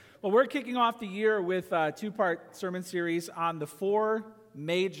Well, we're kicking off the year with a two-part sermon series on the four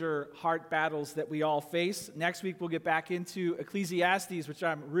major heart battles that we all face. Next week, we'll get back into Ecclesiastes, which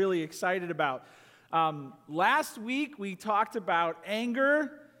I'm really excited about. Last week, we talked about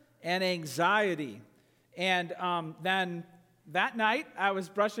anger and anxiety. And then that night, I was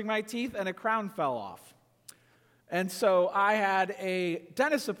brushing my teeth and a crown fell off. And so I had a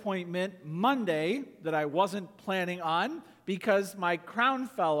dentist appointment Monday that I wasn't planning on because my crown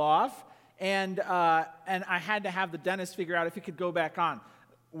fell off, and I had to have the dentist figure out if it could go back on.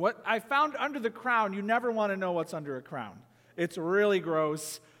 What I found under the crown, you never want to know what's under a crown. It's really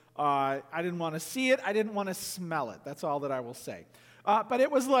gross. I didn't want to see it. I didn't want to smell it. That's all that I will say. But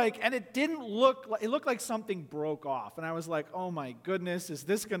it was like, and it didn't look like, it looked like something broke off. And I was like, oh my goodness, is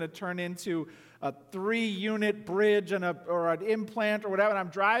this going to turn into a 3-unit bridge or an implant or whatever? And I'm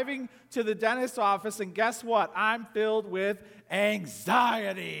driving to the dentist's office, and guess what? I'm filled with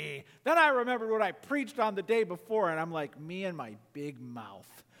anxiety. Then I remembered what I preached on the day before, and I'm like, me and my big mouth.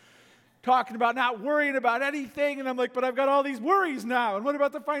 Talking about not worrying about anything, and I'm like, but I've got all these worries now, and what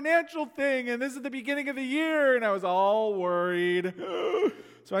about the financial thing, and this is the beginning of the year, and I was all worried.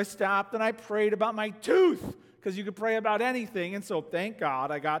 So I stopped and I prayed about my tooth, because you could pray about anything, and so thank God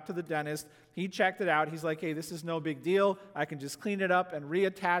I got to the dentist. He checked it out. He's like, hey, this is no big deal. I can just clean it up and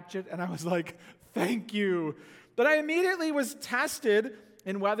reattach it, and I was like, thank you. But I immediately was tested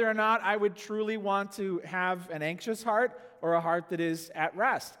in whether or not I would truly want to have an anxious heart or a heart that is at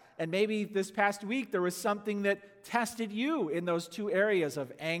rest. And maybe this past week there was something that tested you in those two areas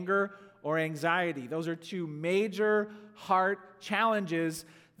of anger or anxiety. Those are two major heart challenges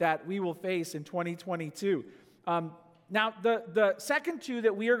that we will face in 2022. Now, the second two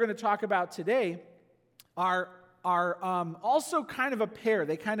that we are going to talk about today are also kind of a pair.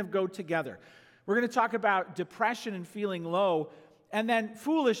 They kind of go together. We're going to talk about depression and feeling low, and then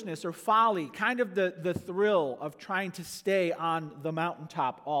foolishness or folly, kind of the thrill of trying to stay on the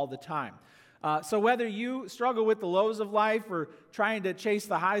mountaintop all the time. So whether you struggle with the lows of life or trying to chase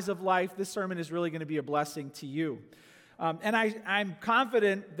the highs of life, this sermon is really going to be a blessing to you. And I'm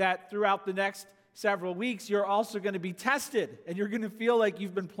confident that throughout the next several weeks, you're also going to be tested, and you're going to feel like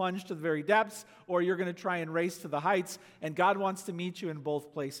you've been plunged to the very depths, or you're going to try and race to the heights, and God wants to meet you in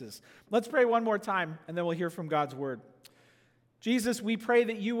both places. Let's pray one more time, and then we'll hear from God's word. Jesus, we pray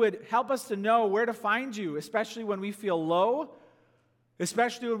that you would help us to know where to find you, especially when we feel low,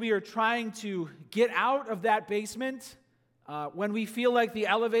 especially when we are trying to get out of that basement, when we feel like the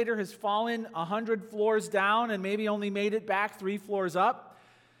elevator has fallen 100 floors down and maybe only made it back 3 floors up.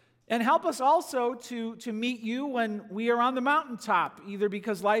 And help us also to meet you when we are on the mountaintop, either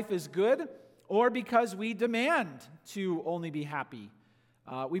because life is good or because we demand to only be happy.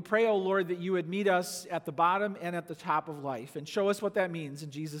 We pray, O Lord, that you would meet us at the bottom and at the top of life and show us what that means.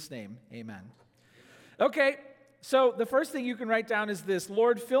 In Jesus' name, amen. Okay, so the first thing you can write down is this: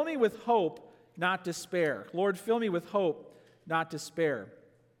 Lord, fill me with hope, not despair. Lord, fill me with hope, not despair.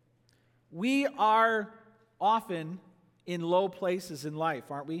 We are often in low places in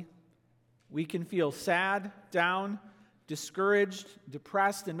life, aren't we? We can feel sad, down, discouraged,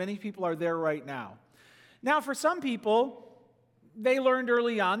 depressed, and many people are there right now. Now, for some people, they learned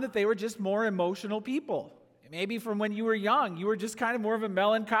early on that they were just more emotional people. Maybe from when you were young, you were just kind of more of a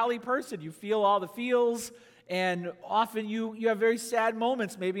melancholy person. You feel all the feels, and often you have very sad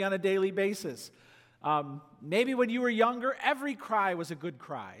moments, maybe on a daily basis. Maybe when you were younger, every cry was a good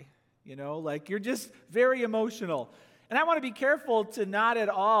cry. You know, like you're just very emotional. And I want to be careful to not at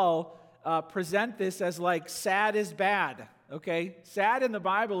all present this as like sad is bad, okay? Sad in the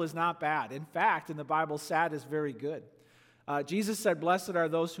Bible is not bad. In fact, in the Bible, sad is very good. Jesus said, blessed are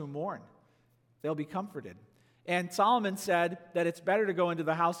those who mourn. They'll be comforted. And Solomon said that it's better to go into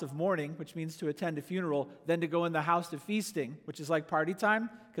the house of mourning, which means to attend a funeral, than to go in the house of feasting, which is like party time,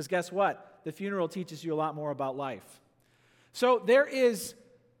 because guess what? The funeral teaches you a lot more about life. So there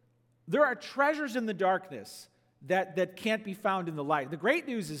are treasures in the darkness that can't be found in the light. The great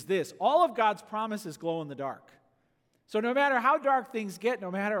news is this: all of God's promises glow in the dark. So no matter how dark things get,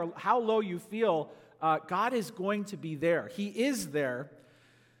 no matter how low you feel, God is going to be there. He is there.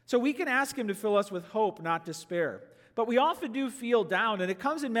 So we can ask him to fill us with hope, not despair. But we often do feel down, and it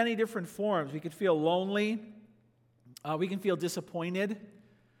comes in many different forms. We could feel lonely. We can feel disappointed.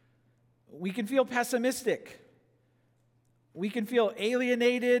 We can feel pessimistic. We can feel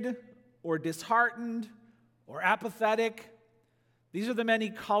alienated or disheartened or apathetic. These are the many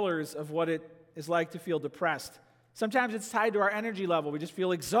colors of what it is like to feel depressed. Sometimes it's tied to our energy level. We just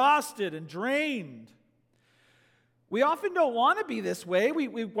feel exhausted and drained. We often don't want to be this way. We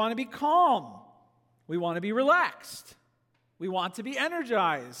want to be calm. We want to be relaxed. We want to be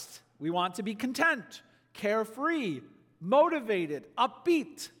energized. We want to be content, carefree, motivated,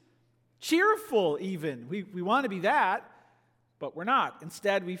 upbeat, cheerful even. We want to be that, but we're not.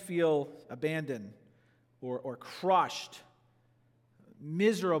 Instead, we feel abandoned or crushed,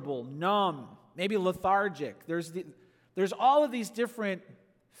 miserable, numb, maybe lethargic. There's all of these different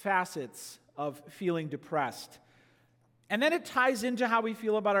facets of feeling depressed. And then it ties into how we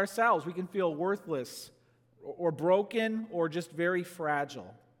feel about ourselves. We can feel worthless or broken or just very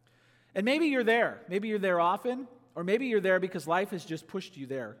fragile. And maybe you're there. Maybe you're there often, or maybe you're there because life has just pushed you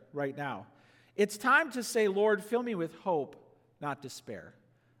there right now. It's time to say, Lord, fill me with hope, not despair.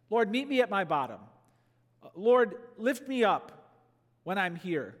 Lord, meet me at my bottom. Lord, lift me up when I'm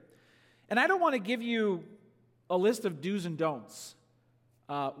here. And I don't want to give you a list of do's and don'ts.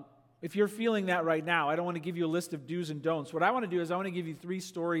 If you're feeling that right now, I don't want to give you a list of do's and don'ts. What I want to do is I want to give you 3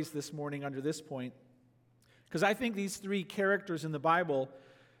 stories this morning under this point, because I think these 3 characters in the Bible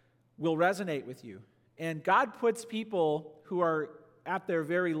will resonate with you. And God puts people who are at their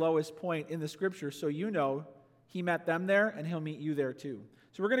very lowest point in the Scripture, so you know He met them there, and He'll meet you there too.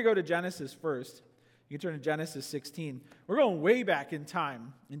 So we're going to go to Genesis first. You can turn to Genesis 16. We're going way back in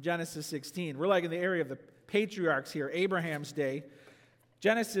time in Genesis 16. We're like in the area of the patriarchs here, Abraham's day.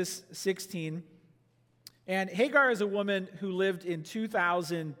 Genesis 16. And Hagar is a woman who lived in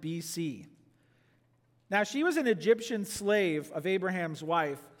 2000 BC. Now, she was an Egyptian slave of Abraham's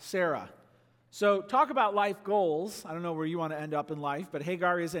wife, Sarah. So talk about life goals. I don't know where you want to end up in life, but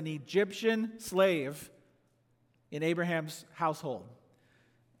Hagar is an Egyptian slave in Abraham's household.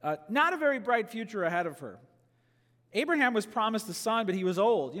 Not a very bright future ahead of her. Abraham was promised a son, but he was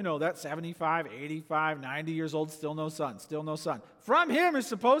old. You know, that 75, 85, 90 years old, still no son, still no son. From him is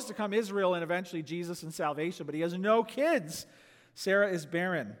supposed to come Israel and eventually Jesus and salvation, but he has no kids. Sarah is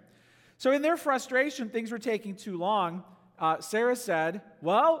barren. So in their frustration, things were taking too long. Sarah said,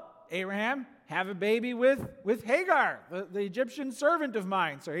 well, Abraham, have a baby with Hagar, the Egyptian servant of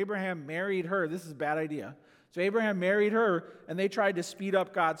mine. So Abraham married her. This is a bad idea. So Abraham married her, and they tried to speed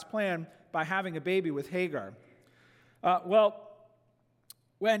up God's plan by having a baby with Hagar.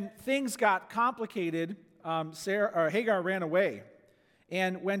 When things got complicated, Hagar ran away.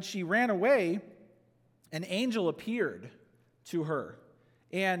 And when she ran away, an angel appeared to her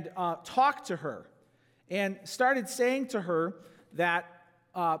and talked to her and started saying to her that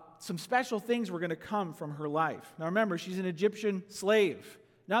some special things were going to come from her life. Now remember, she's an Egyptian slave.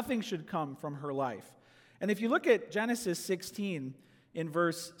 Nothing should come from her life. And if you look at Genesis 16 in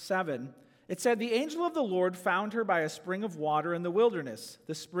verse 7, it said, the angel of the Lord found her by a spring of water in the wilderness,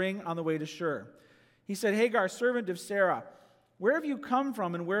 the spring on the way to Shur. He said, Hagar, servant of Sarah, where have you come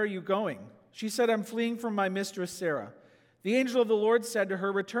from and where are you going? She said, I'm fleeing from my mistress Sarah. The angel of the Lord said to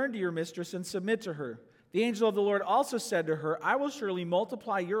her, return to your mistress and submit to her. The angel of the Lord also said to her, I will surely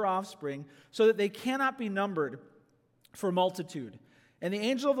multiply your offspring so that they cannot be numbered for multitude. And the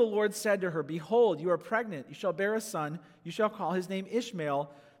angel of the Lord said to her, behold, you are pregnant. You shall bear a son. You shall call his name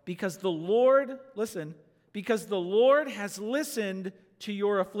Ishmael, because the Lord, listen, because the Lord has listened to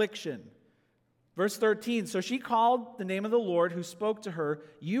your affliction. Verse 13, so she called the name of the Lord who spoke to her,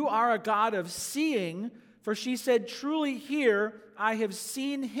 you are a God of seeing, for she said, truly here I have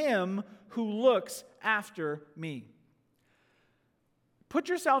seen him who looks after me. Put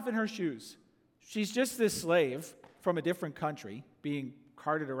yourself in her shoes. She's just this slave from a different country being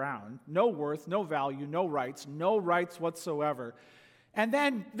carted around. No worth, no value, no rights whatsoever. And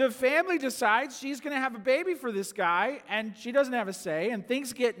then the family decides she's going to have a baby for this guy, and she doesn't have a say, and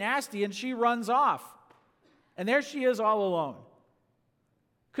things get nasty, and she runs off. And there she is all alone.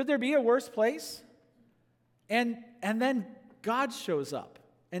 Could there be a worse place? And then God shows up.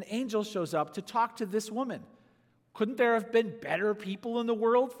 An angel shows up to talk to this woman. Couldn't there have been better people in the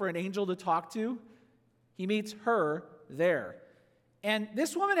world for an angel to talk to? He meets her there. And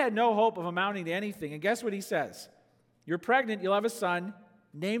this woman had no hope of amounting to anything. And guess what he says? You're pregnant, you'll have a son,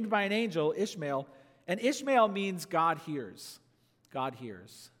 named by an angel, Ishmael. And Ishmael means God hears. God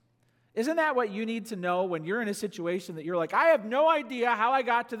hears. Isn't that what you need to know when you're in a situation that you're like, I have no idea how I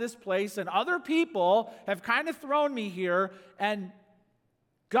got to this place, and other people have kind of thrown me here, and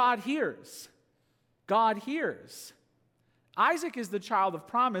God hears. God hears. Isaac is the child of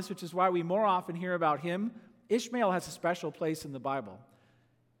promise, which is why we more often hear about him. Ishmael has a special place in the Bible.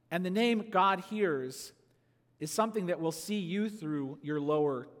 And the name God hears is something that will see you through your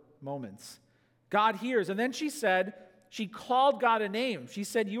lower moments. God hears. And then she called God a name. She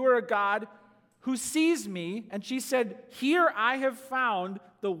said, you are a God who sees me. And she said, here I have found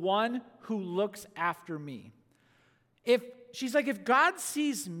the one who looks after me. She's like, if God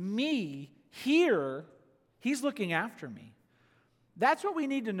sees me here, he's looking after me. That's what we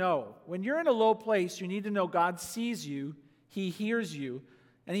need to know. When you're in a low place, you need to know God sees you, He hears you,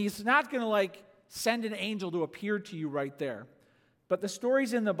 and He's not going to send an angel to appear to you right there. But the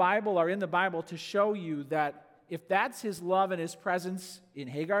stories in the Bible are in the Bible to show you that if that's His love and His presence in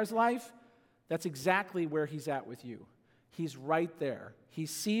Hagar's life, that's exactly where He's at with you. He's right there. He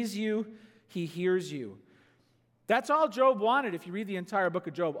sees you, He hears you. That's all Job wanted if you read the entire book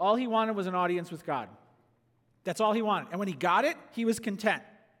of Job. All he wanted was an audience with God. That's all he wanted. And when he got it, he was content.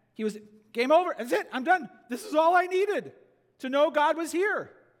 He was, game over. That's it. I'm done. This is all I needed to know God was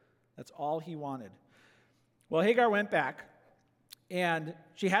here. That's all he wanted. Well, Hagar went back, and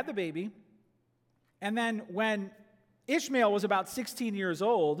she had the baby. And then when Ishmael was about 16 years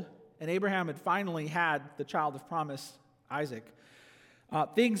old, and Abraham had finally had the child of promise, Isaac,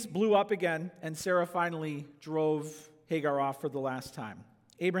 things blew up again, and Sarah finally drove Hagar off for the last time.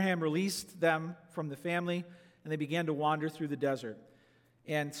 Abraham released them from the family, and they began to wander through the desert.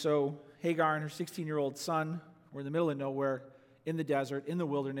 And so Hagar and her 16-year-old son were in the middle of nowhere, in the desert, in the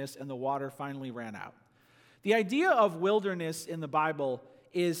wilderness, and the water finally ran out. The idea of wilderness in the Bible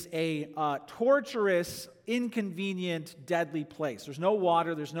is a torturous, inconvenient, deadly place. There's no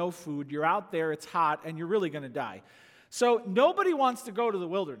water, there's no food, you're out there, it's hot, and you're really going to die. So nobody wants to go to the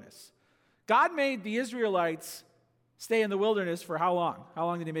wilderness. God made the Israelites stay in the wilderness for how long? How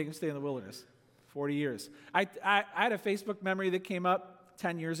long did He make them stay in the wilderness? 40 years. I had a Facebook memory that came up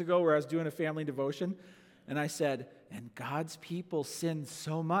 10 years ago where I was doing a family devotion, and I said, and God's people sinned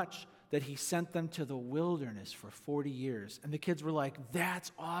so much that He sent them to the wilderness for 40 years. And the kids were like,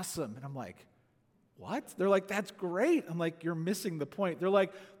 that's awesome. And I'm like, what? They're like, that's great. I'm like, you're missing the point. They're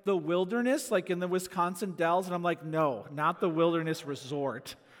like, the wilderness, like in the Wisconsin Dells? And I'm like, no, not the wilderness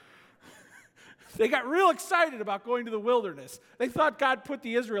resort. They got real excited about going to the wilderness. They thought God put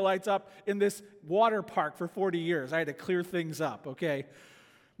the Israelites up in this water park for 40 years. I had to clear things up, okay?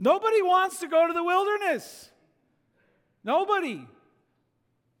 Nobody wants to go to the wilderness. Nobody.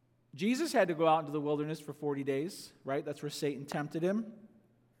 Jesus had to go out into the wilderness for 40 days, right? That's where Satan tempted Him.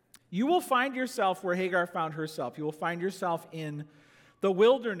 You will find yourself where Hagar found herself. You will find yourself in the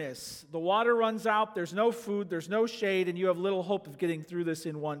wilderness. The water runs out, there's no food, there's no shade, and you have little hope of getting through this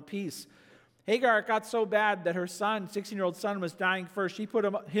in one piece. Hagar got so bad that her son, 16-year-old son, was dying first. She put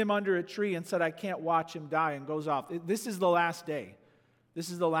him under a tree and said, I can't watch him die, and goes off. This is the last day. This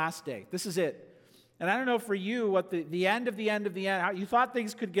is the last day. This is it. And I don't know for you what the end of the end of the end, you thought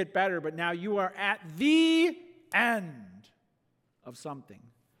things could get better, but now you are at the end of something.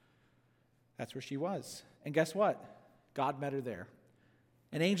 That's where she was. And guess what? God met her there.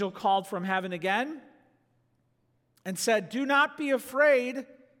 An angel called from heaven again and said, do not be afraid.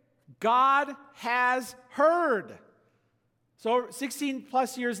 God has heard. So 16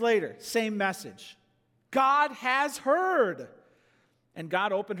 plus years later, same message. God has heard. And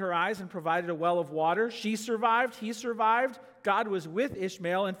God opened her eyes and provided a well of water. She survived. He survived. God was with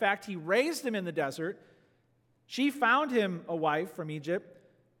Ishmael. In fact, He raised him in the desert. She found him a wife from Egypt.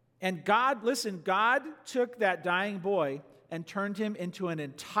 And God took that dying boy and turned him into an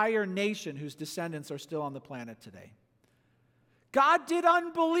entire nation whose descendants are still on the planet today. God did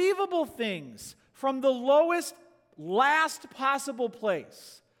unbelievable things from the lowest, last possible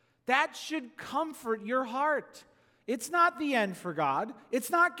place. That should comfort your heart. It's not the end for God.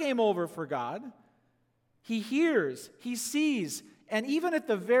 It's not game over for God. He hears, He sees, and even at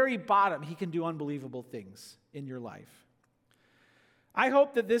the very bottom, He can do unbelievable things in your life. I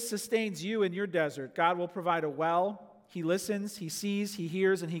hope that this sustains you in your desert. God will provide a well. He listens, He sees, He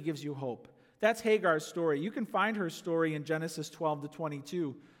hears, and He gives you hope. That's Hagar's story. You can find her story in Genesis 12 to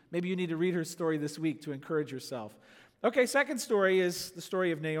 22. Maybe you need to read her story this week to encourage yourself. Okay, second story is the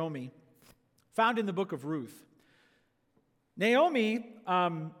story of Naomi, found in the book of Ruth. Naomi,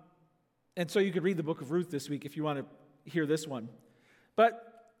 and so you could read the book of Ruth this week if you want to hear this one.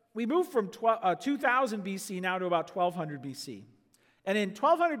 But we moved from 2000 BC now to about 1200 BC. And in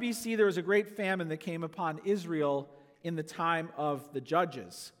 1200 BC, there was a great famine that came upon Israel in the time of the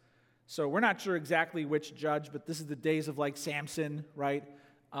judges. So we're not sure exactly which judge, but this is the days of like Samson, right?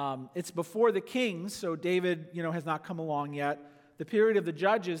 It's before the kings, so David, has not come along yet. The period of the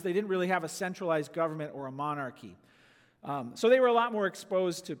judges, they didn't really have a centralized government or a monarchy. So they were a lot more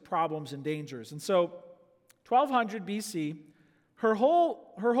exposed to problems and dangers. And so 1200 BC, her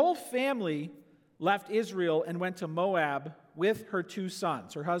whole family left Israel and went to Moab with her two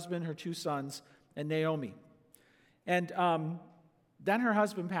sons, her husband, her two sons, and Naomi. And then her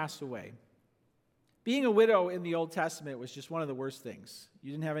husband passed away. Being a widow in the Old Testament was just one of the worst things.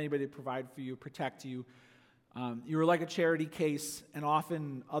 You didn't have anybody to provide for you, protect you. You were like a charity case, and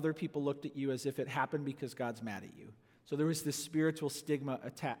often other people looked at you as if it happened because God's mad at you. So there was this spiritual stigma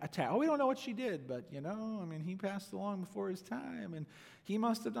attack. Oh, we don't know what she did, but, he passed along before his time, and he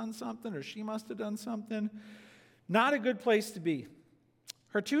must have done something, or she must have done something. Not a good place to be.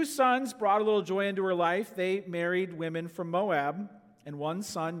 Her 2 sons brought a little joy into her life. They married women from Moab, and one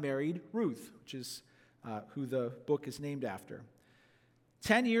son married Ruth, which is who the book is named after.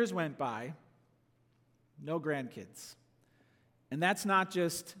 10 years went by, no grandkids. And that's not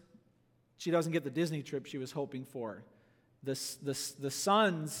just she doesn't get the Disney trip she was hoping for. The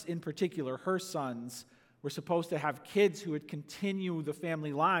sons, in particular, her sons, were supposed to have kids who would continue the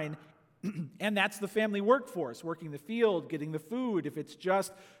family line, and that's the family workforce, working the field, getting the food. If it's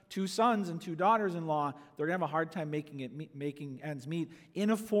just 2 sons and 2 daughters-in-law, they're going to have a hard time making ends meet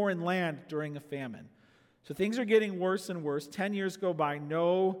in a foreign land during a famine. So things are getting worse and worse. 10 years go by,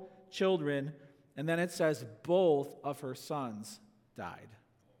 no children, and then it says both of her sons died.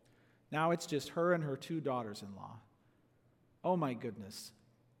 Now it's just her and her 2 daughters-in-law. Oh my goodness.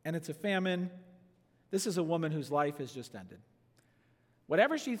 And it's a famine. This is a woman whose life has just ended.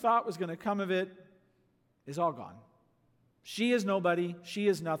 Whatever she thought was going to come of it is all gone. She is nobody. She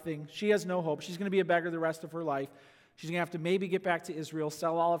is nothing. She has no hope. She's going to be a beggar the rest of her life. She's going to have to maybe get back to Israel,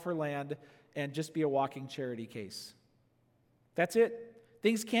 sell all of her land, and just be a walking charity case. That's it.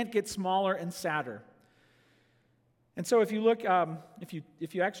 Things can't get smaller and sadder. And so if you look,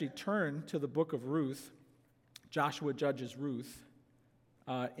 if you actually turn to the book of Ruth, Joshua judges Ruth,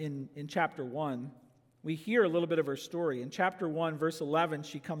 in chapter 1, we hear a little bit of her story. In chapter 1, verse 11,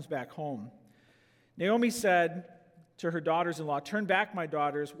 she comes back home. Naomi said to her daughters-in-law, "Turn back, my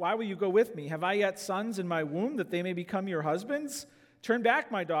daughters. Why will you go with me? Have I yet sons in my womb that they may become your husbands? Turn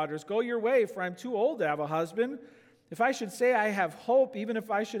back, my daughters. Go your way, for I'm too old to have a husband. If I should say I have hope, even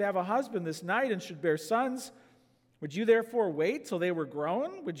if I should have a husband this night and should bear sons, would you therefore wait till they were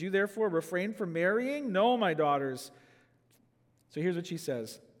grown? Would you therefore refrain from marrying? No, my daughters." So here's what she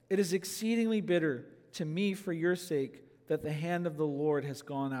says. "It is exceedingly bitter to me for your sake that the hand of the Lord has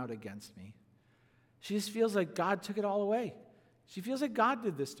gone out against me." She just feels like God took it all away. She feels like God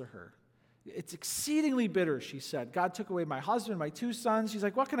did this to her. "It's exceedingly bitter," she said. "God took away my husband, my 2 sons. She's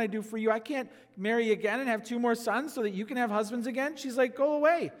like, "What can I do for you? I can't marry again and have 2 more sons so that you can have husbands again." She's like, "Go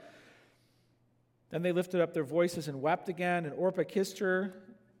away." Then they lifted up their voices and wept again, and Orpah kissed her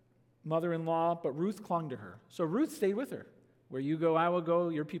mother-in-law, but Ruth clung to her. So Ruth stayed with her. "Where you go, I will go.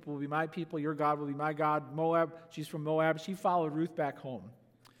 Your people will be my people. Your God will be my God." Moab, she's from Moab. She followed Ruth back home.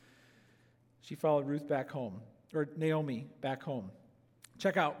 Or Naomi back home.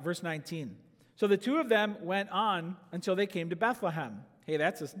 Check out verse 19. "So the 2 of them went on until they came to Bethlehem." Hey,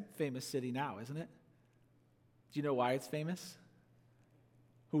 that's a famous city now, isn't it? Do you know why it's famous?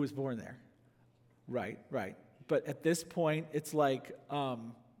 Who was born there? Right. But at this point, it's like,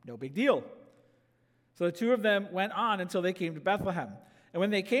 no big deal. So the 2 of them went on until they came to Bethlehem. And when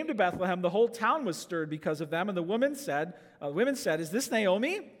they came to Bethlehem, the whole town was stirred because of them. And the women said, "Is this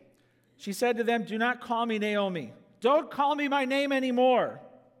Naomi?" She said to them, "Do not call me Naomi. Don't call me my name anymore."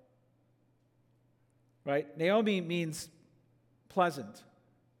 Right? Naomi means pleasant.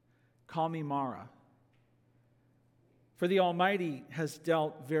 Call me Mara. For the Almighty has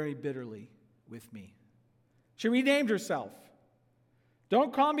dealt very bitterly with me. She renamed herself.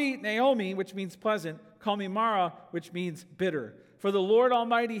 Don't call me Naomi, which means pleasant. Call me Mara, which means bitter. For the Lord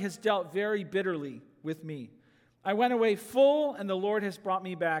Almighty has dealt very bitterly with me. I went away full, and the Lord has brought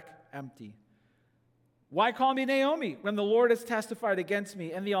me back empty. Why call me Naomi when the Lord has testified against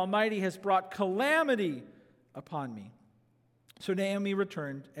me, and the Almighty has brought calamity upon me? So Naomi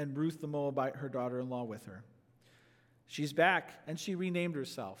returned, and Ruth the Moabite, her daughter-in-law, with her. She's back, and she renamed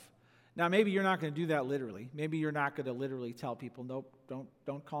herself. Now, maybe you're not going to do that literally. Maybe you're not going to literally tell people, "Nope,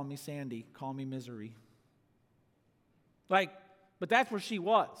 don't call me Sandy. Call me Misery." But that's where she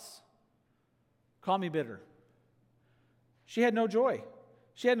was. Call me bitter. She had no joy.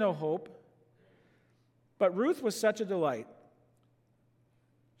 She had no hope. But Ruth was such a delight.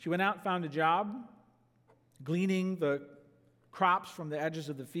 She went out and found a job, gleaning the crops from the edges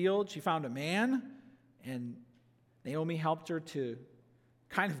of the field. She found a man, and Naomi helped her to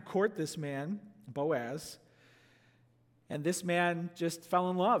kind of court this man, Boaz. And this man just fell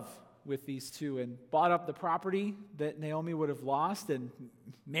in love with these 2 and bought up the property that Naomi would have lost and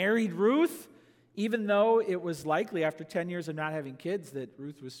married Ruth, even though it was likely after 10 years of not having kids that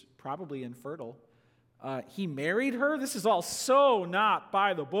Ruth was probably infertile. He married her. This is all so not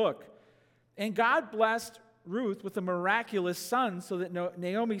by the book. And God blessed Ruth with a miraculous son so that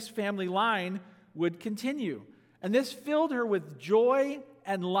Naomi's family line would continue. And this filled her with joy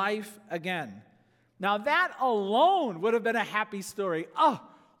and life again. Now that alone would have been a happy story. Oh,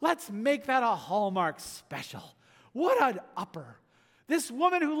 let's make that a Hallmark special. What an upper. This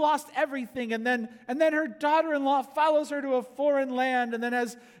woman who lost everything, and then her daughter-in-law follows her to a foreign land, and then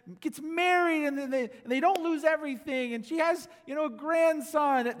gets married, and then they don't lose everything, and she has, a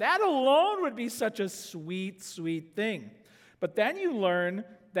grandson. That alone would be such a sweet, sweet thing. But then you learn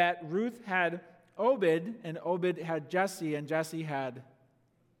that Ruth had Obed, and Obed had Jesse, and Jesse had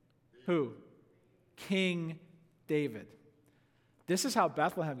who? King David. This is how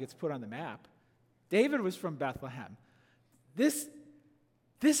Bethlehem gets put on the map. David was from Bethlehem. This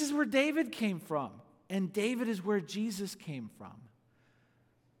is where David came from, and David is where Jesus came from.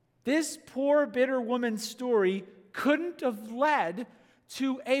 This poor, bitter woman's story couldn't have led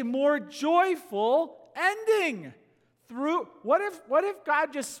to a more joyful ending. What if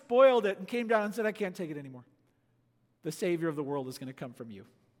God just spoiled it and came down and said, I can't take it anymore? The Savior of the world is going to come from you.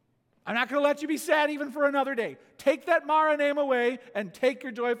 I'm not going to let you be sad even for another day. Take that Mara name away and take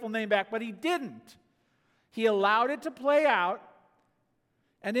your joyful name back. But he didn't. He allowed it to play out.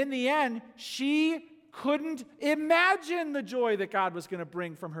 And in the end, she couldn't imagine the joy that God was going to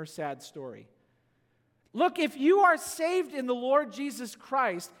bring from her sad story. Look, if you are saved in the Lord Jesus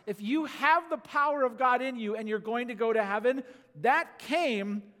Christ, if you have the power of God in you and you're going to go to heaven, that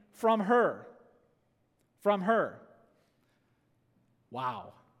came from her. From her.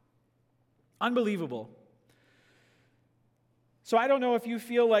 Wow. Unbelievable. So I don't know if you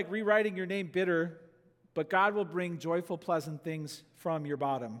feel like rewriting your name bitter, but God will bring joyful, pleasant things from your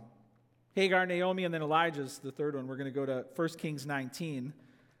bottom. Hagar, Naomi, and then Elijah's the third one. We're going to go to 1 Kings 19.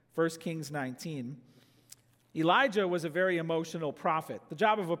 1 Kings 19. Elijah was a very emotional prophet. The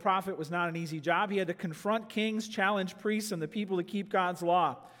job of a prophet was not an easy job. He had to confront kings, challenge priests, and the people to keep God's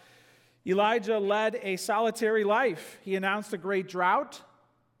law. Elijah led a solitary life. He announced a great drought,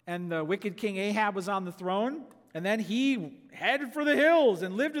 and the wicked king Ahab was on the throne. And then he headed for the hills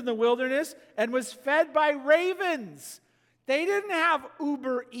and lived in the wilderness and was fed by ravens. They didn't have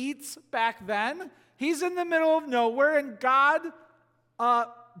Uber Eats back then. He's in the middle of nowhere, and God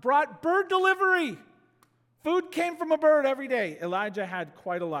brought bird delivery. Food came from a bird every day. Elijah had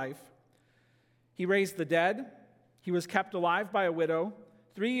quite a life. He raised the dead. He was kept alive by a widow.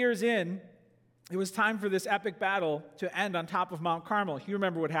 3 years in, it was time for this epic battle to end on top of Mount Carmel. You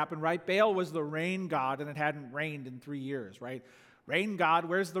remember what happened, right? Baal was the rain god, and it hadn't rained in 3 years, right? Rain god,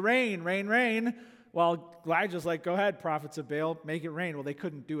 where's the rain? Rain, rain. Well, Elijah's like, go ahead, prophets of Baal, make it rain. Well, they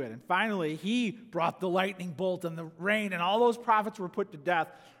couldn't do it. And finally, he brought the lightning bolt and the rain, and all those prophets were put to death,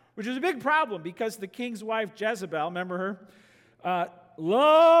 which was a big problem because the king's wife, Jezebel, remember her?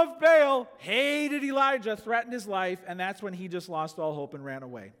 Loved Baal, hated Elijah, threatened his life, and that's when he just lost all hope and ran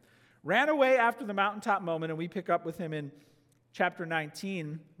away. Ran away after the mountaintop moment, and we pick up with him in chapter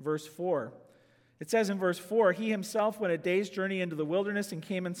 19, verse 4. It says in verse 4, he himself went a day's journey into the wilderness and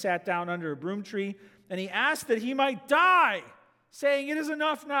came and sat down under a broom tree, and he asked that he might die, saying, it is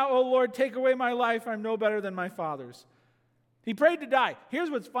enough now, O Lord, take away my life, I'm no better than my fathers. He prayed to die. Here's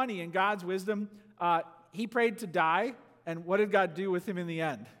what's funny, in God's wisdom, he prayed to die, and what did God do with him in the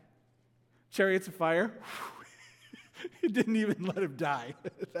end? Chariots of fire? He didn't even let him die.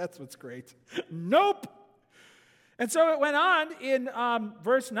 That's what's great. Nope. And so it went on in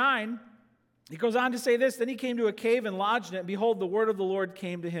verse 9. He goes on to say this, then he came to a cave and lodged in it, and behold, the word of the Lord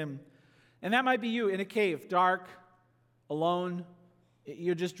came to him. And that might be you in a cave, dark, alone.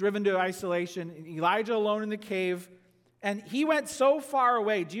 You're just driven to isolation. Elijah alone in the cave. And he went so far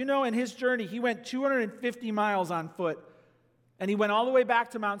away. Do you know in his journey, he went 250 miles on foot. And he went all the way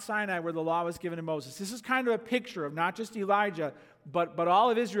back to Mount Sinai where the law was given to Moses. This is kind of a picture of not just Elijah, but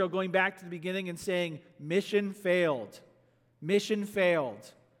all of Israel going back to the beginning and saying, mission failed. Mission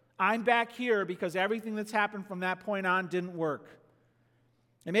failed. I'm back here because everything that's happened from that point on didn't work.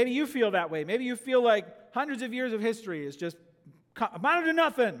 And maybe you feel that way. Maybe you feel like hundreds of years of history is just amounted to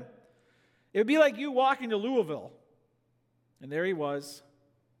nothing. It would be like you walking to Louisville. And there he was,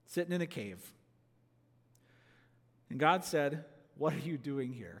 sitting in a cave. And God said, what are you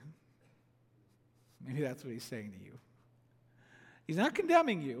doing here? Maybe that's what he's saying to you. He's not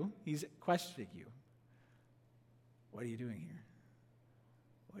condemning you. He's questioning you. What are you doing here?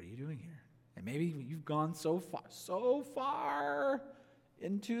 What are you doing here? And maybe you've gone so far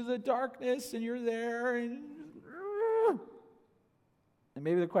into the darkness, and you're there. And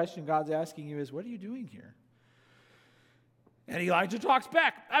maybe the question God's asking you is, what are you doing here? And Elijah talks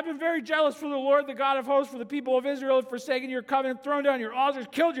back. I've been very jealous for the Lord, the God of hosts, for the people of Israel have forsaken your covenant, thrown down your altars,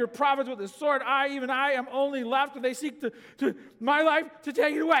 killed your prophets with the sword. Even I am only left, and they seek to my life to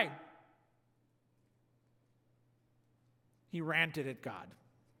take it away. He ranted at God.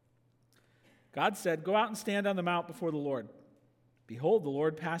 God said, go out and stand on the mount before the Lord. Behold, the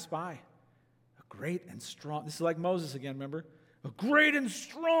Lord passed by. A great and strong, this is like Moses again, remember? A great and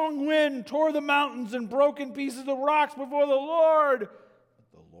strong wind tore the mountains and broke in pieces the rocks before the Lord.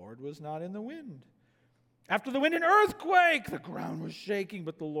 But the Lord was not in the wind. After the wind, an earthquake. The ground was shaking,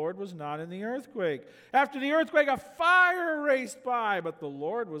 but the Lord was not in the earthquake. After the earthquake, a fire raced by, but the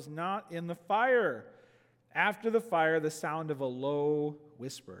Lord was not in the fire. After the fire, the sound of a low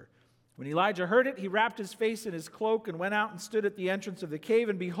whisper. When Elijah heard it, he wrapped his face in his cloak and went out and stood at the entrance of the cave.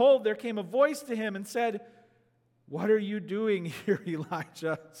 And behold, there came a voice to him and said, "What are you doing here,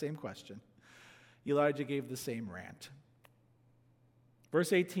 Elijah?" Same question. Elijah gave the same rant.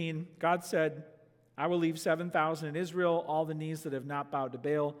 Verse 18, God said, "I will leave 7,000 in Israel, all the knees that have not bowed to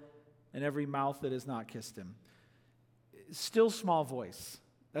Baal, and every mouth that has not kissed him." Still small voice.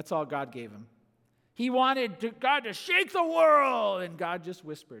 That's all God gave him. He wanted God to shake the world, and God just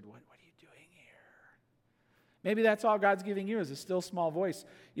whispered, What are you doing here? Maybe that's all God's giving you, is a still small voice.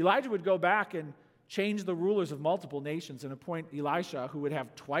 Elijah would go back and change the rulers of multiple nations and appoint Elisha, who would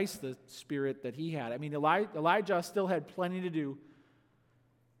have twice the spirit that he had. I mean, Elijah still had plenty to do,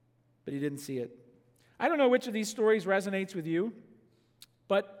 but he didn't see it. I don't know which of these stories resonates with you,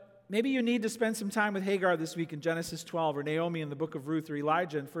 but maybe you need to spend some time with Hagar this week in Genesis 12, or Naomi in the book of Ruth, or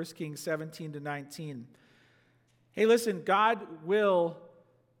Elijah in 1 Kings 17 to 19. Hey, listen, God will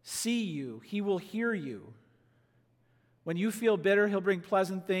see you. He will hear you. When you feel bitter, He'll bring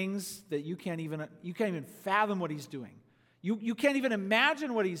pleasant things that you can't even fathom what He's doing. You can't even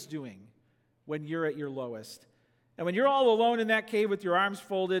imagine what He's doing when you're at your lowest. And when you're all alone in that cave with your arms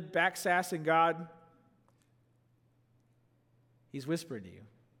folded, back sassing God, He's whispering to you.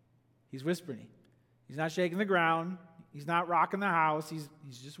 He's whispering. He's not shaking the ground. He's not rocking the house. He's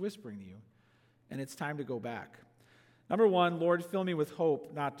just whispering to you. And it's time to go back. Number one, Lord, fill me with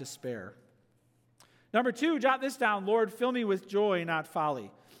hope, not despair. Number two, jot this down, Lord, fill me with joy, not folly.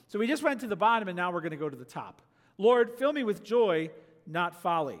 So we just went to the bottom, and now we're going to go to the top. Lord, fill me with joy, not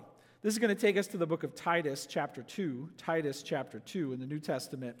folly. This is going to take us to the book of Titus, chapter 2. Titus, chapter 2 in the New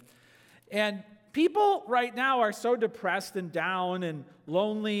Testament. And people right now are so depressed and down and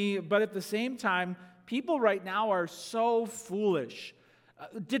lonely, but at the same time, people right now are so foolish,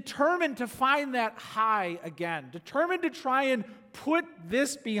 determined to find that high again, determined to try and put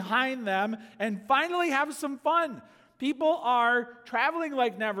this behind them and finally have some fun. People are traveling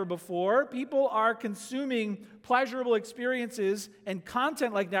like never before. People are consuming pleasurable experiences and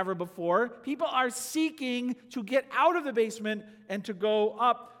content like never before. People are seeking to get out of the basement and to go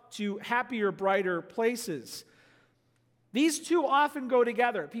up to happier, brighter places. These two often go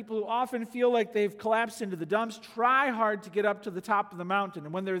together. People who often feel like they've collapsed into the dumps try hard to get up to the top of the mountain.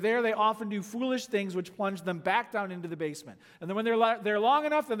 And when they're there, they often do foolish things which plunge them back down into the basement. And then when they're there long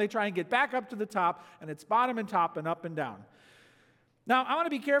enough, then they try and get back up to the top, and it's bottom and top and up and down. Now, I want to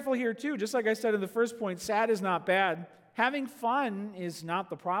be careful here too. Just like I said in the first point, sad is not bad. Having fun is not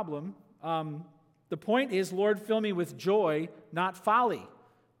the problem. The point is, Lord, fill me with joy, not folly.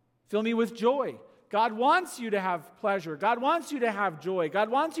 Fill me with joy. God wants you to have pleasure. God wants you to have joy. God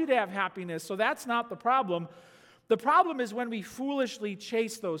wants you to have happiness. So that's not the problem. The problem is when we foolishly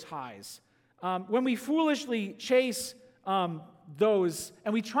chase those highs. When we foolishly chase those,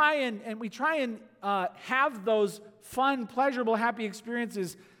 and we try and have those fun, pleasurable, happy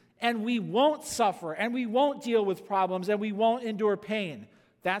experiences, and we won't suffer, and we won't deal with problems, and we won't endure pain.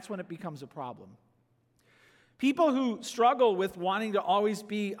 That's when it becomes a problem. People who struggle with wanting to always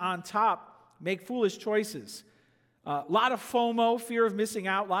be on top make foolish choices. A lot of FOMO, fear of missing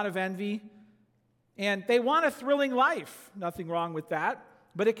out, a lot of envy. And they want a thrilling life. Nothing wrong with that.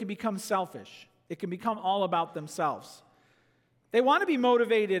 But it can become selfish. It can become all about themselves. They want to be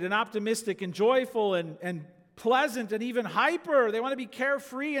motivated and optimistic and joyful and pleasant and even hyper. They want to be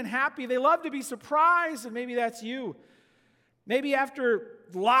carefree and happy. They love to be surprised, and maybe that's you. Maybe after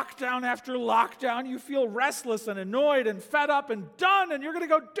lockdown, you feel restless and annoyed and fed up and done, and you're going to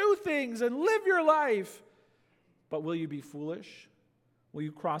go do things and live your life. But will you be foolish? Will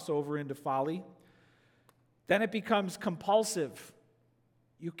you cross over into folly? Then it becomes compulsive.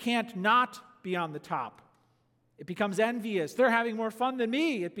 You can't not be on the top. It becomes envious. They're having more fun than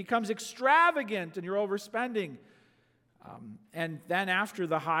me. It becomes extravagant, and you're overspending. And then after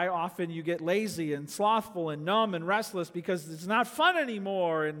the high, often you get lazy and slothful and numb and restless because it's not fun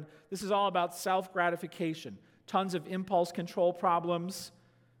anymore. And this is all about self-gratification. Tons of impulse control problems.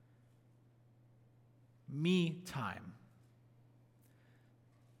 Me time.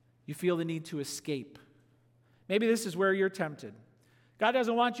 You feel the need to escape. Maybe this is where you're tempted. God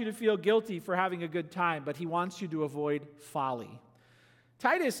doesn't want you to feel guilty for having a good time, but He wants you to avoid folly.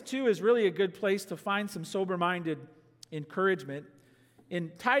 Titus 2 is really a good place to find some sober-minded encouragement. In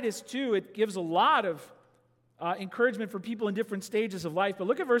Titus 2, it gives a lot of encouragement for people in different stages of life. But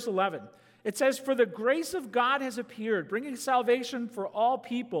look at verse 11. It says, "For the grace of God has appeared, bringing salvation for all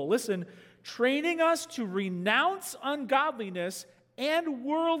people." Listen, "training us to renounce ungodliness and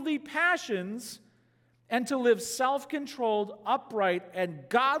worldly passions, and to live self-controlled, upright, and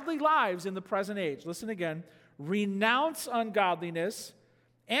godly lives in the present age." Listen again. "Renounce ungodliness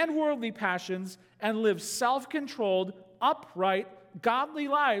and worldly passions, and live self-controlled, upright, godly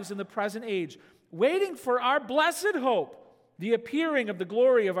lives in the present age, waiting for our blessed hope, the appearing of the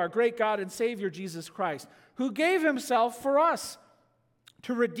glory of our great God and Savior Jesus Christ, who gave himself for us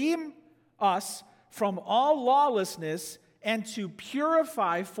to redeem us from all lawlessness and to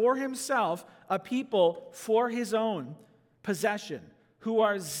purify for himself a people for his own possession, who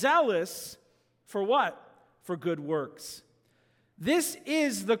are zealous for what? For good works. This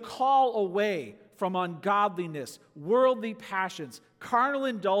is the call away from ungodliness, worldly passions, carnal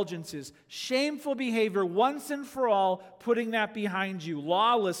indulgences, shameful behavior, once and for all, putting that behind you.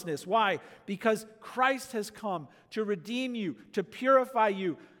 Lawlessness. Why? Because Christ has come to redeem you, to purify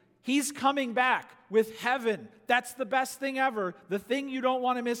you. He's coming back with heaven. That's the best thing ever. The thing you don't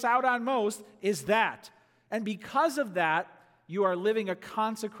want to miss out on most is that. And because of that, you are living a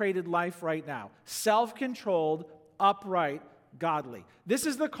consecrated life right now. Self-controlled, upright, godly. This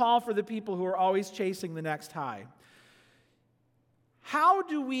is the call for the people who are always chasing the next high. How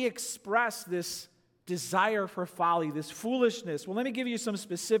do we express this desire for folly, this foolishness? Well, let me give you some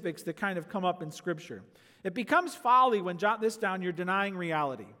specifics that kind of come up in Scripture. It becomes folly when, jot this down, you're denying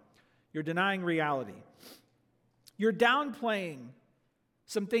reality. You're denying reality. You're downplaying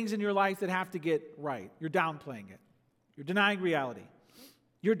some things in your life that have to get right. You're downplaying it. You're denying reality.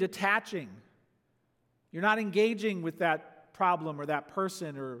 You're detaching. You're not engaging with that problem or that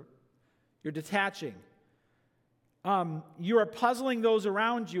person, or you're detaching. You are puzzling those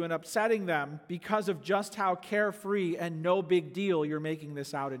around you and upsetting them because of just how carefree and no big deal you're making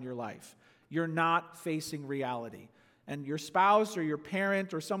this out in your life. You're not facing reality. And your spouse or your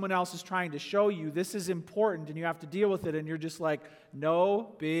parent or someone else is trying to show you this is important and you have to deal with it, and you're just like,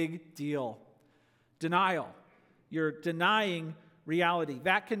 no big deal. Denial. You're denying reality.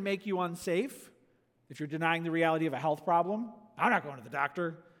 That can make you unsafe. If you're denying the reality of a health problem, I'm not going to the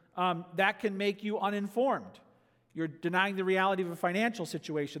doctor. That can make you uninformed. You're denying the reality of a financial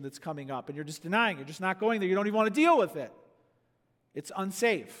situation that's coming up, and you're just denying it. You're just not going there. You don't even want to deal with it. It's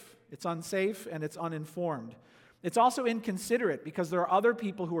unsafe. It's unsafe, and it's uninformed. It's also inconsiderate because there are other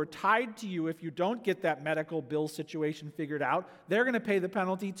people who are tied to you. If you don't get that medical bill situation figured out, they're going to pay the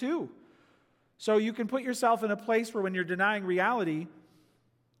penalty too. So you can put yourself in a place where when you're denying reality,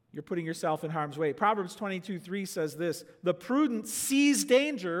 you're putting yourself in harm's way. Proverbs 22:3 says this: "The prudent sees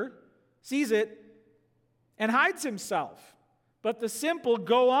danger, sees it, and hides himself, but the simple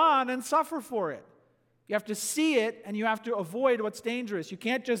go on and suffer for it." You have to see it, and you have to avoid what's dangerous. You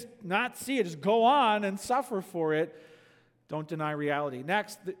can't just not see it, just go on and suffer for it. Don't deny reality.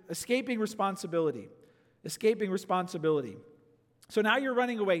 Next, escaping responsibility. Escaping responsibility. So now you're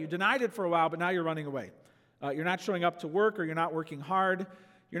running away. You denied it for a while, but now you're running away. You're not showing up to work, or you're not working hard.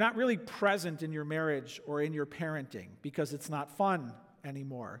 You're not really present in your marriage or in your parenting because it's not fun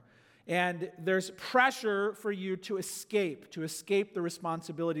anymore. And there's pressure for you to escape the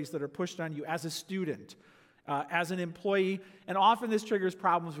responsibilities that are pushed on you as a student, as an employee. And often this triggers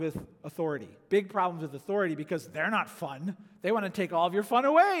problems with authority, big problems with authority, because they're not fun. They want to take all of your fun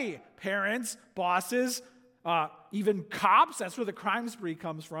away. Parents, bosses, even cops. That's where the crime spree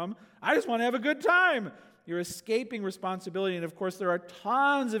comes from. I just want to have a good time. You're escaping responsibility, and of course there are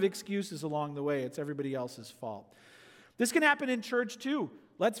tons of excuses along the way. It's everybody else's fault. This can happen in church too.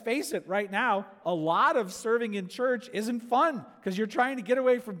 Let's face it, right now, a lot of serving in church isn't fun because you're trying to get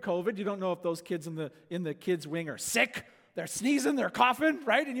away from COVID. You don't know if those kids in the kids' wing are sick, they're sneezing, they're coughing,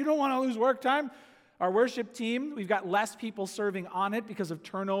 right? And you don't want to lose work time. Our worship team, we've got less people serving on it because of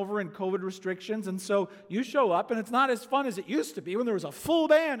turnover and COVID restrictions. And so you show up, and it's not as fun as it used to be when there was a full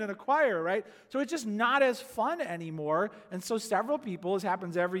band and a choir, right? So it's just not as fun anymore. And so several people, as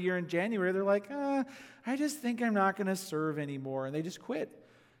happens every year in January, they're like, I just think I'm not going to serve anymore. And they just quit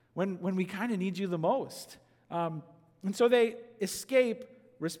when we kind of need you the most. And so they escape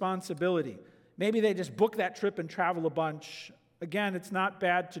responsibility. Maybe they just book that trip and travel a bunch. Again, it's not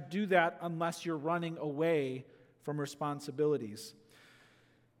bad to do that unless you're running away from responsibilities.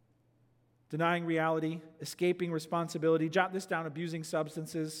 Denying reality, escaping responsibility. Jot this down: abusing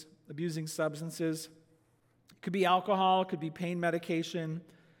substances. Abusing substances. It could be alcohol, it could be pain medication,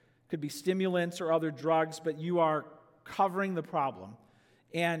 it could be stimulants or other drugs, but you are covering the problem.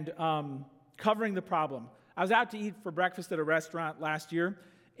 And covering the problem. I was out to eat for breakfast at a restaurant last year,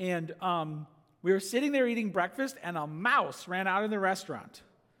 and we were sitting there eating breakfast, and a mouse ran out of the restaurant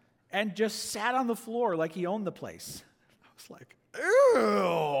and just sat on the floor like he owned the place. I was like,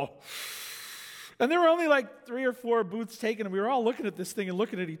 ew. And there were only like 3 or 4 booths taken, and we were all looking at this thing and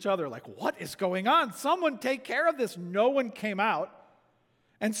looking at each other like, what is going on? Someone take care of this. No one came out.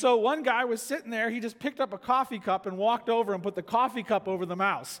 And so one guy was sitting there, he just picked up a coffee cup and walked over and put the coffee cup over the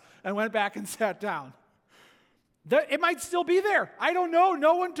mouse and went back and sat down. It might still be there. I don't know.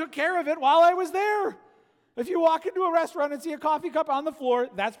 No one took care of it while I was there. If you walk into a restaurant and see a coffee cup on the floor,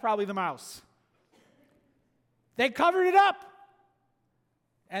 that's probably the mouse. They covered it up.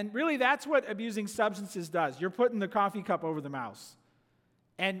 And really, that's what abusing substances does. You're putting the coffee cup over the mouse.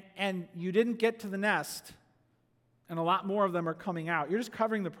 And you didn't get to the nest, and a lot more of them are coming out. You're just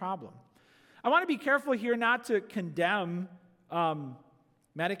covering the problem. I want to be careful here not to condemn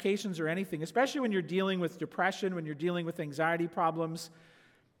medications or anything, especially when you're dealing with depression, when you're dealing with anxiety problems.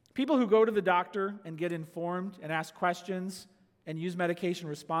 People who go to the doctor and get informed and ask questions and use medication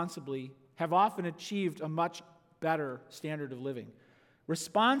responsibly have often achieved a much better standard of living.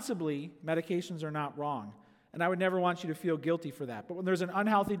 Responsibly, medications are not wrong, and I would never want you to feel guilty for that. But when there's an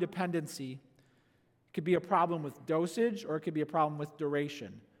unhealthy dependency, it could be a problem with dosage, or it could be a problem with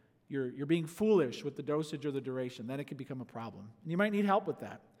duration. You're being foolish with the dosage or the duration. Then it could become a problem. And you might need help with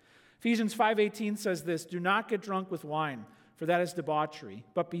that. Ephesians 5:18 says this, "Do not get drunk with wine, for that is debauchery,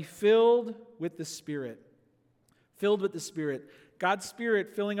 but be filled with the Spirit." Filled with the Spirit. God's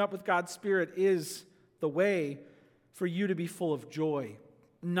Spirit, filling up with God's Spirit, is the way for you to be full of joy,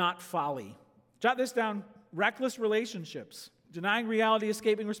 not folly. Jot this down. Reckless relationships. Denying reality,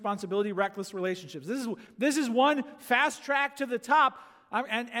 escaping responsibility, reckless relationships. This is one fast track to the top.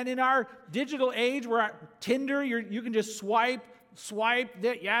 And in our digital age, where Tinder, you can just swipe,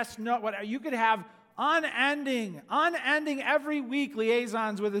 yes, no, whatever. You could have unending every week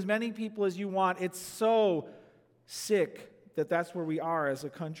liaisons with as many people as you want. It's so sick that that's where we are as a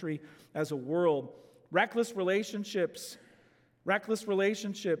country, as a world. Reckless relationships.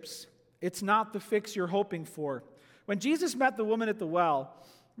 It's not the fix you're hoping for. When Jesus met the woman at the well,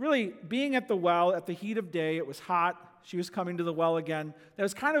 really being at the well at the heat of day, it was hot. She was coming to the well again. That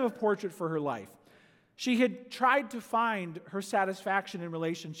was kind of a portrait for her life. She had tried to find her satisfaction in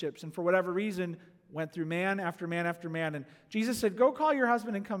relationships, and for whatever reason, went through man after man after man. And Jesus said, "Go call your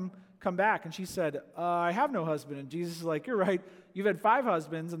husband and come back." And she said, "I have no husband." And Jesus is like, "You're right. You've had 5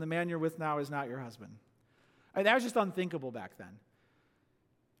 husbands, and the man you're with now is not your husband." That was just unthinkable back then.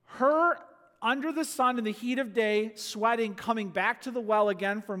 Her, under the sun in the heat of day, sweating, coming back to the well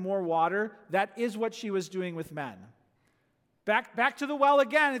again for more water, that is what she was doing with men. Back to the well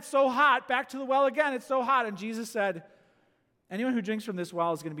again, it's so hot. Back to the well again, it's so hot. And Jesus said, anyone who drinks from this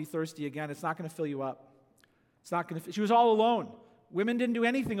well is going to be thirsty again. It's not going to fill you up. She was all alone. Women didn't do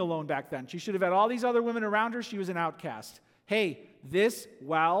anything alone back then. She should have had all these other women around her. She was an outcast. Hey, this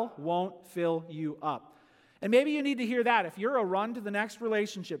well won't fill you up. And maybe you need to hear that. If you're a run to the next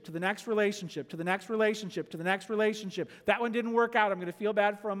relationship, to the next relationship, to the next relationship, to the next relationship, that one didn't work out, I'm going to feel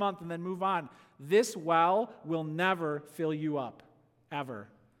bad for a month and then move on. This well will never fill you up, ever.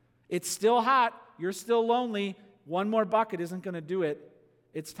 It's still hot. You're still lonely. One more bucket isn't going to do it.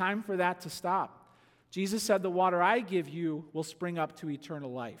 It's time for that to stop. Jesus said, "The water I give you will spring up to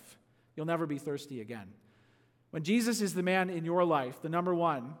eternal life. You'll never be thirsty again." When Jesus is the man in your life, the number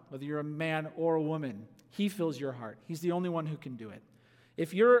one, whether you're a man or a woman, he fills your heart. He's the only one who can do it.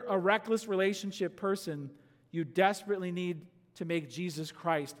 If you're a reckless relationship person, you desperately need to make Jesus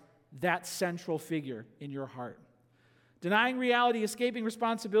Christ that central figure in your heart. Denying reality, escaping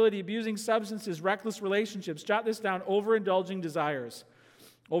responsibility, abusing substances, reckless relationships. Jot this down, overindulging desires.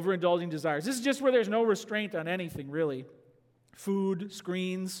 Overindulging desires. This is just where there's no restraint on anything, really. Food,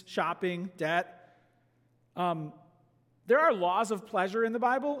 screens, shopping, debt. There are laws of pleasure in the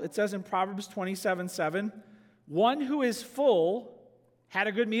Bible. It says in Proverbs 27:7, "One who is full had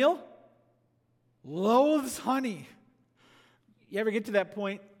a good meal, loathes honey." You ever get to that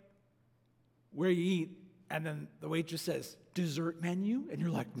point where you eat and then the waitress says, "Dessert menu," and you're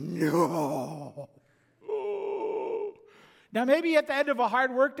like, "No." Now, maybe at the end of a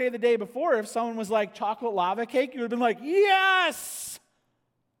hard work day the day before, if someone was like chocolate lava cake, you would have been like, "Yes!"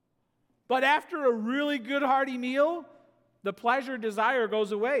 But after a really good hearty meal, the pleasure desire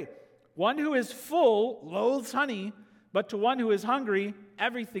goes away. One who is full loathes honey, but to one who is hungry,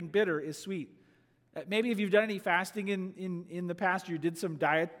 everything bitter is sweet. Maybe if you've done any fasting in the past, you did some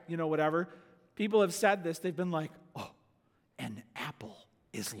diet, whatever. People have said this. They've been like, "Oh, an apple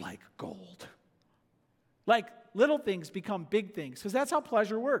is like gold." Like little things become big things, because that's how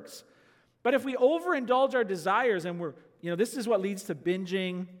pleasure works. But if we overindulge our desires and this is what leads to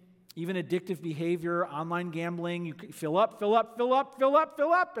binging, even addictive behavior, online gambling. You fill up,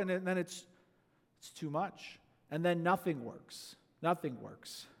 and then it's too much. And then nothing works. Nothing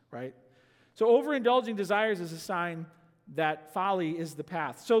works, right? So overindulging desires is a sign that folly is the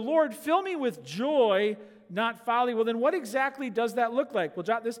path. So Lord, fill me with joy, not folly. Well, then what exactly does that look like? We'll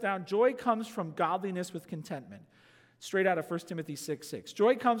jot this down. Joy comes from godliness with contentment. Straight out of 1 Timothy 6:6.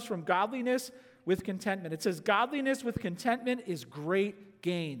 Joy comes from godliness with contentment. It says godliness with contentment is great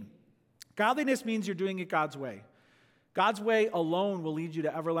gain. Godliness means you're doing it God's way. God's way alone will lead you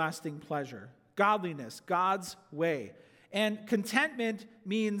to everlasting pleasure. Godliness, God's way. And contentment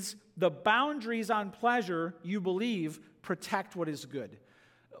means the boundaries on pleasure, you believe, protect what is good.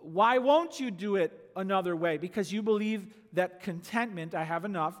 Why won't you do it another way? Because you believe that contentment, I have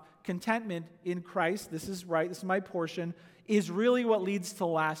enough, contentment in Christ, this is right, this is my portion, is really what leads to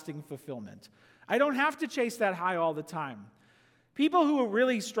lasting fulfillment. I don't have to chase that high all the time. People who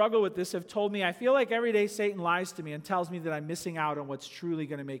really struggle with this have told me, I feel like every day Satan lies to me and tells me that I'm missing out on what's truly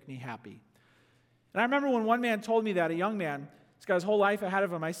going to make me happy. And I remember when one man told me that, a young man, he's got his whole life ahead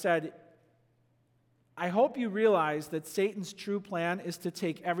of him, I said, I hope you realize that Satan's true plan is to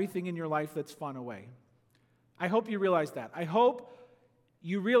take everything in your life that's fun away. I hope you realize that. I hope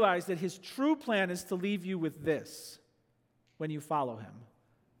you realize that his true plan is to leave you with this when you follow him.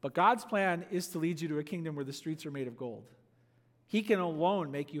 But God's plan is to lead you to a kingdom where the streets are made of gold. He can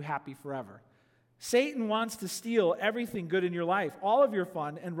alone make you happy forever. Satan wants to steal everything good in your life, all of your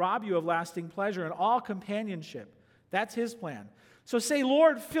fun, and rob you of lasting pleasure and all companionship. That's his plan. So say,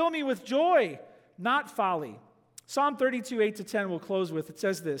 Lord, fill me with joy, not folly. Psalm 32, 8-10 we'll close with. It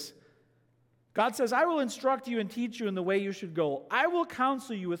says this. God says, I will instruct you and teach you in the way you should go. I will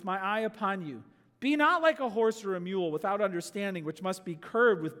counsel you with my eye upon you. Be not like a horse or a mule without understanding, which must be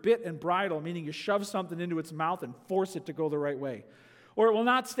curbed with bit and bridle, meaning you shove something into its mouth and force it to go the right way. Or it will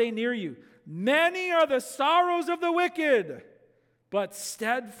not stay near you. Many are the sorrows of the wicked, but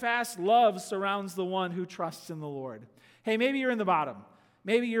steadfast love surrounds the one who trusts in the Lord. Hey, maybe you're in the bottom.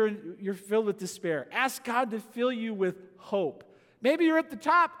 Maybe you're filled with despair. Ask God to fill you with hope. Maybe you're at the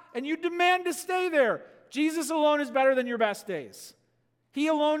top and you demand to stay there. Jesus alone is better than your best days. He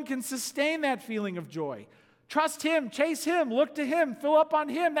alone can sustain that feeling of joy. Trust him, chase him, look to him, fill up on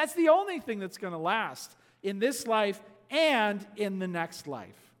him. That's the only thing that's going to last in this life and in the next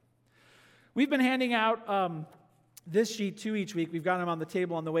life. We've been handing out this sheet too each week. We've got them on the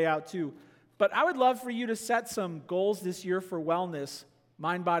table on the way out too. But I would love for you to set some goals this year for wellness,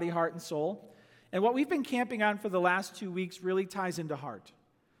 mind, body, heart, and soul. And what we've been camping on for the last 2 weeks really ties into heart.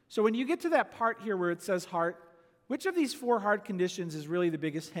 So when you get to that part here where it says heart, which of these 4 heart conditions is really the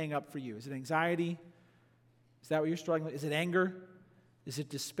biggest hang up for you? Is it anxiety? Is that what you're struggling with? Is it anger? Is it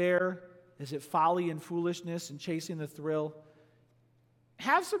despair? Is it folly and foolishness and chasing the thrill?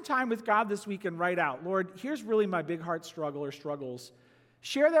 Have some time with God this week and write out, Lord, here's really my big heart struggle or struggles.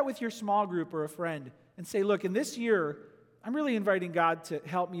 Share that with your small group or a friend and say, look, in this year, I'm really inviting God to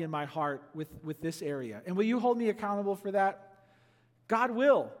help me in my heart with this area. And will you hold me accountable for that? God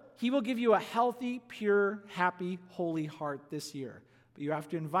will. He will give you a healthy, pure, happy, holy heart this year. But you have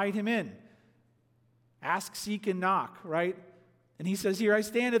to invite him in. Ask, seek, and knock, right? And he says, here I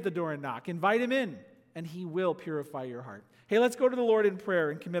stand at the door and knock. Invite him in, and he will purify your heart. Hey, let's go to the Lord in prayer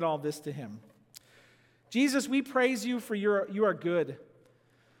and commit all this to him. Jesus, we praise you for you are good.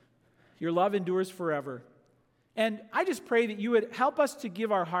 Your love endures forever. And I just pray that you would help us to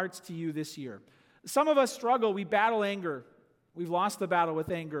give our hearts to you this year. Some of us struggle. We battle anger. We've lost the battle with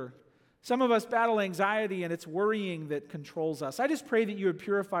anger. Some of us battle anxiety, and it's worrying that controls us. I just pray that you would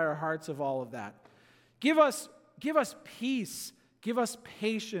purify our hearts of all of that. Give us peace. Give us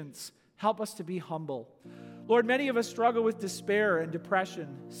patience. Help us to be humble. Lord, many of us struggle with despair and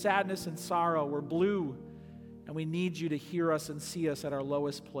depression, sadness and sorrow. We're blue, and we need you to hear us and see us at our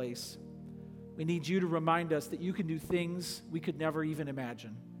lowest place. We need you to remind us that you can do things we could never even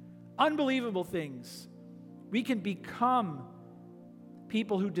imagine. Unbelievable things. We can become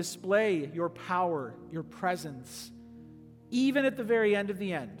people who display your power, your presence, even at the very end of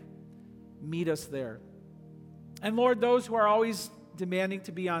the end. Meet us there. And Lord, those who are always demanding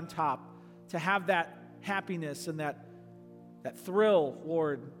to be on top, to have that happiness and that thrill,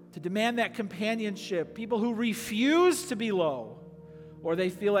 Lord, to demand that companionship, people who refuse to be low, or they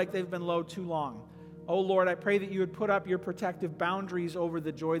feel like they've been low too long. Oh Lord, I pray that you would put up your protective boundaries over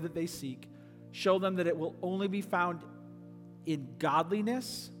the joy that they seek. Show them that it will only be found in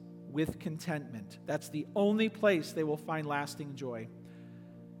godliness with contentment. That's the only place they will find lasting joy.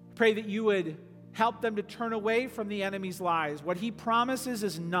 Pray that you would help them to turn away from the enemy's lies. What he promises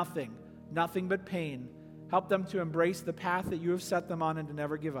is nothing. nothing but pain. Help them to embrace the path that you have set them on and to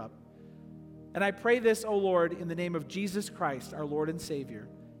never give up. And I pray this, O Lord, in the name of Jesus Christ, our Lord and Savior.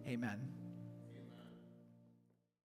 Amen.